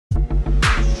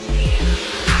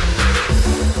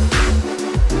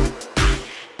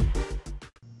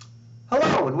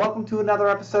welcome to another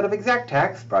episode of Xact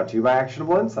Hacks, brought to you by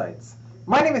Actionable Insights.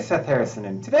 My name is Seth Harrison,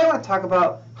 and today I want to talk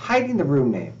about hiding the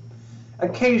room name.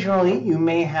 Occasionally, you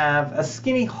may have a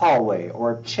skinny hallway,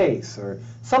 or a chase, or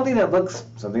something that looks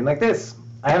something like this.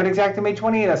 I have an Xact May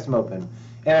 28 estimate open,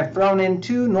 and I've thrown in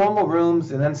two normal rooms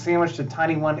and then sandwiched a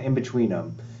tiny one in between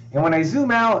them. And when I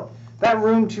zoom out, that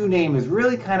room 2 name is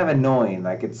really kind of annoying.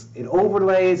 Like it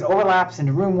overlaps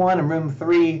into room 1 and room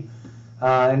 3.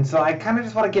 And so I kind of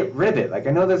just want to get rid of it. Like I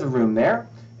know there's a room there,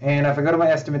 and if I go to my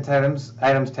estimates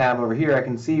items tab over here, I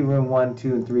can see room 1,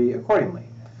 2, and 3 accordingly.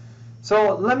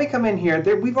 So let me come in here.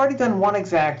 We've already done one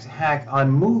exact hack on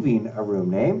moving a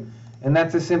room name, and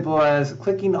that's as simple as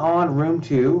clicking on room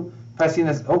 2, pressing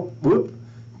this,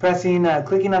 clicking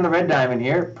on the red diamond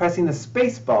here, pressing the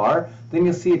space bar, then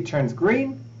you'll see it turns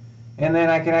green, and then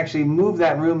I can actually move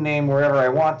that room name wherever I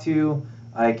want to.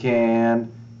 I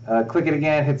can click it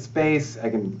again, hit space, I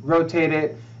can rotate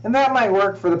it, and that might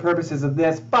work for the purposes of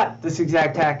this, but this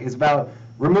exact hack is about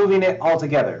removing it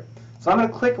altogether. So I'm going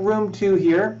to click room 2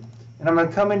 here, and I'm going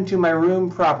to come into my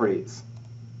room properties.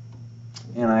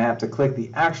 And I have to click the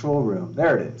actual room.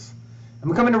 There it is. I'm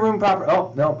going to come into room property.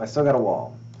 Oh, no, I still got a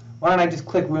wall. Why don't I just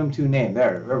click room 2 name?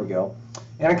 There we go.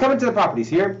 And I come into the properties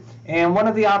here, and one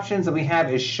of the options that we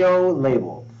have is show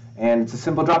label. And it's a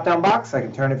simple drop-down box. I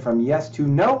can turn it from yes to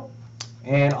no.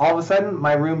 And all of a sudden,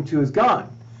 my room 2 is gone.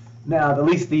 Now, at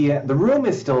least the room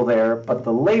is still there, but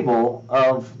the label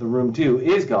of the room 2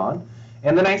 is gone.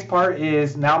 And the nice part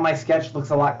is now my sketch looks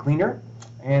a lot cleaner.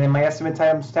 And in my Estimate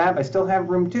Items tab, I still have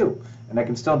room 2. And I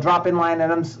can still drop in line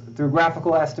items through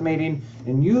graphical estimating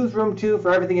and use room 2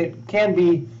 for everything it can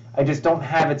be. I just don't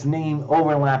have its name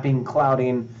overlapping,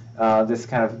 clouding this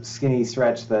kind of skinny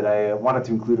stretch that I wanted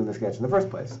to include in the sketch in the first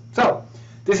place. So,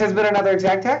 this has been another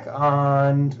Xact Hack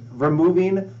on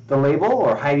removing the label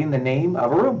or hiding the name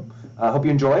of a room. I hope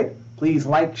you enjoyed. Please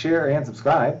like, share, and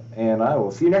subscribe, and I will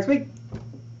see you next week.